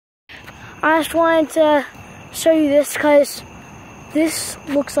I just wanted to show you this because this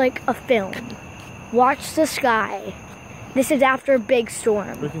looks like a film. Watch the sky. This is after a big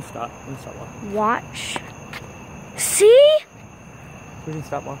storm. We can stop. We can stop walking. Watch. See? We can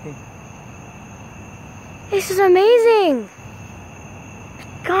stop walking. This is amazing.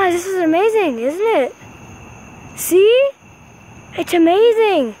 Guys, this is amazing, isn't it? See? It's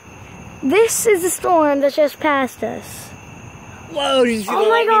amazing. This is the storm that just passed us. Whoa, did you see the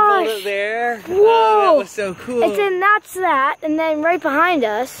lightning bolt there? Whoa. Oh, that was so cool. That's that, and then right behind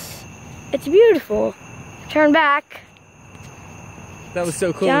us, it's beautiful. Turn back. That was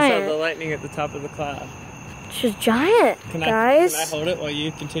so cool. Giant. We saw the lightning at the top of the cloud. It's just giant, guys. Can I hold it while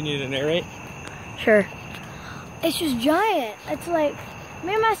you continue to narrate? Sure. It's just giant. It's like,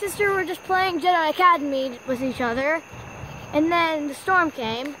 me and my sister were just playing Jedi Academy with each other, and then the storm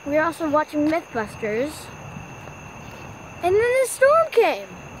came. We were also watching Mythbusters, and then the storm came.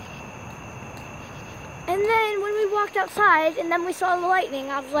 And then when we walked outside, and then we saw the lightning,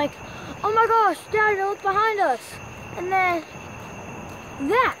 I was like, oh my gosh, Dad, look behind us. And then,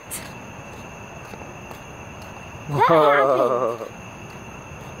 that happened.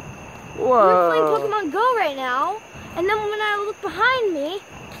 Whoa. We're playing Pokemon Go right now, and then when I look behind me,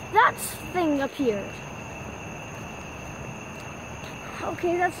 that thing appeared.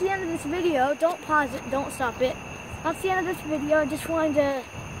 Okay, that's the end of this video. Don't pause it, don't stop it. That's the end of this video. I just wanted to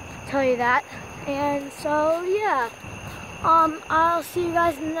tell you that. And so, yeah. I'll see you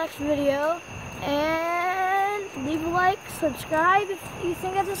guys in the next video. And leave a like, subscribe if you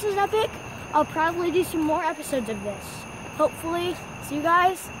think that this is epic. I'll probably do some more episodes of this. Hopefully, see you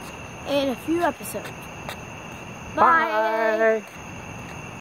guys in a few episodes. Bye. Bye.